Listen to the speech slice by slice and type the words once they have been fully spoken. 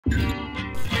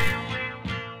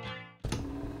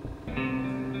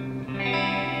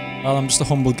Well, I'm just a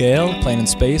humble girl playing in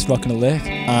space, rocking a lick,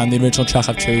 and the original track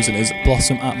I've chosen is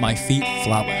Blossom at My Feet,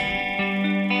 Flower.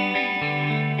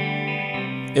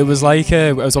 It was like,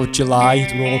 it was over July,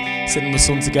 we were all sitting in the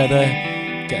sun together,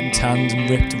 getting tanned and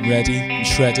ripped and ready and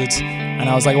shredded, and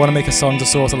I was like, I want to make a song to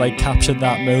sort of like capture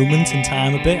that moment in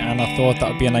time a bit, and I thought that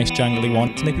would be a nice jangly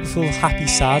one to make people feel happy,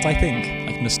 sad, I think,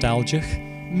 like nostalgic.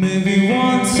 Maybe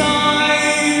one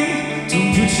time,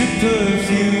 don't put your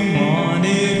perfume on,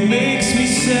 it makes me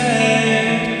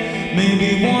sad.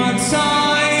 Maybe one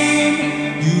time,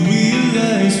 you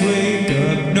realize, wake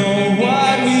up, know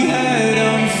what we had,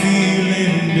 I'm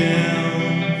feeling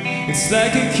down. It's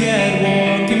like a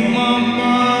catwalk in my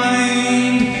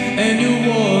mind, and you're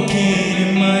walking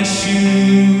in my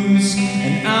shoes,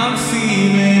 and I'm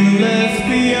feeling left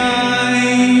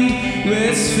behind.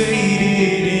 Let's fade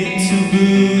it into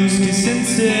blues, 'cause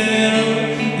until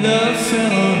love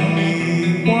fell on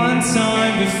me one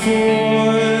time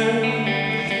before.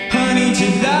 Honey,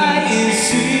 July is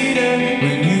sweeter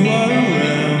when you are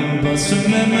around.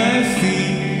 Blossom at my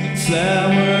feet,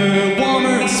 flower,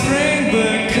 warmer in spring,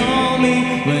 but call me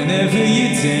whenever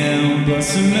you're down.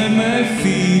 Blossom at my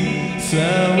feet,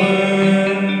 flower.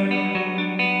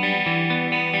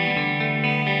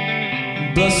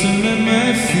 Blossom at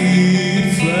my feet,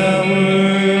 flower.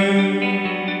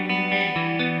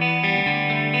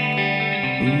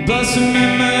 Blossom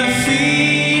at my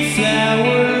feet,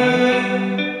 flower.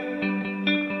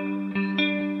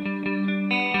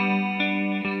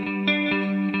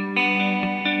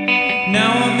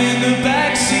 Now I'm in the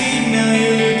backseat, now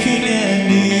you're looking at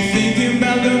me, thinking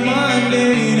about the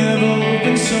Monday, never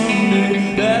hoping someday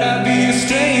that I'd be a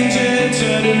stranger,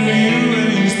 try to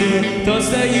rearrange the thoughts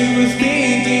that you were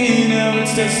thinking. Now it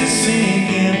starts to sink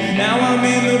in. Now I'm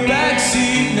in the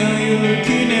backseat, now you're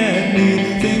looking at me,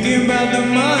 thinking about the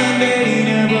Monday,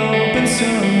 never hoping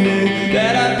someday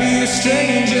that I'd be a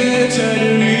stranger, try to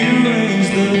rearrange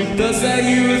the thoughts that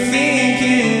you were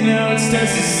thinking. Now it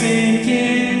starts to sink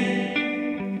in.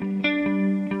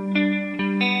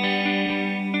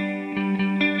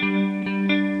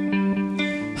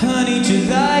 Honey,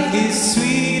 July is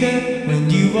sweeter when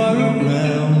you are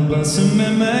around. Blossom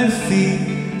at my feet,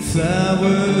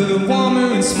 flower,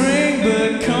 warmer in spring,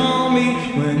 but call me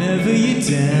whenever you're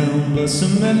down.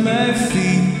 Blossom at my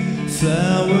feet,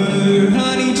 flower.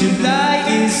 Honey, July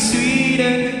is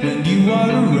sweeter when you are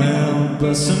around.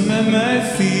 Blossom at my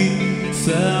feet,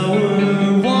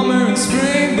 flower, warmer in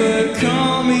spring, but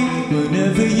call me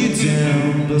whenever you're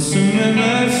down. Blossom at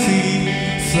my feet,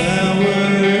 flower.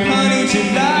 Honey,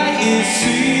 July is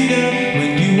sweeter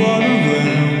when you are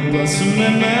around. Blossom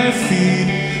at my feet,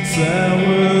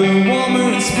 flower, warmer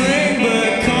in spring,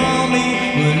 but call me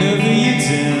whenever you're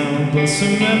down.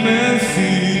 Blossom at my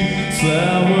feet,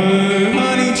 flower.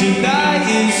 Honey, July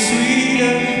is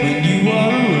sweeter when you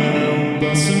are around.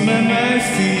 Blossom at my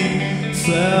feet,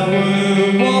 flower,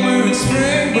 warmer in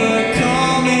spring, but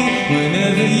call me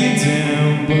whenever you're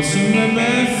down. Blossom at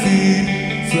my feet,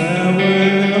 flower.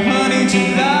 Honey,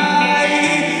 July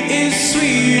is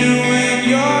sweeter when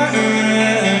you're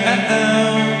around.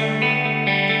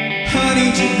 Honey,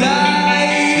 July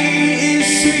is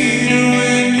sweeter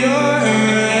when you're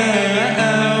around.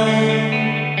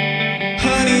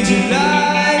 Honey,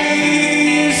 July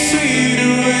is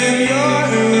sweeter when you're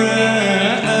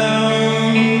around.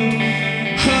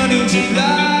 Honey,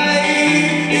 July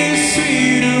is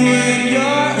sweeter when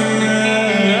you're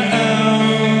around.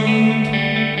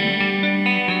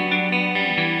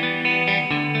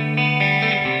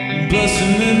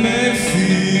 Blossom at my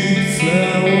feet,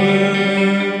 flower.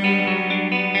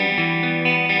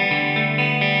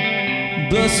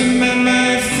 Blossom at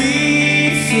my feet.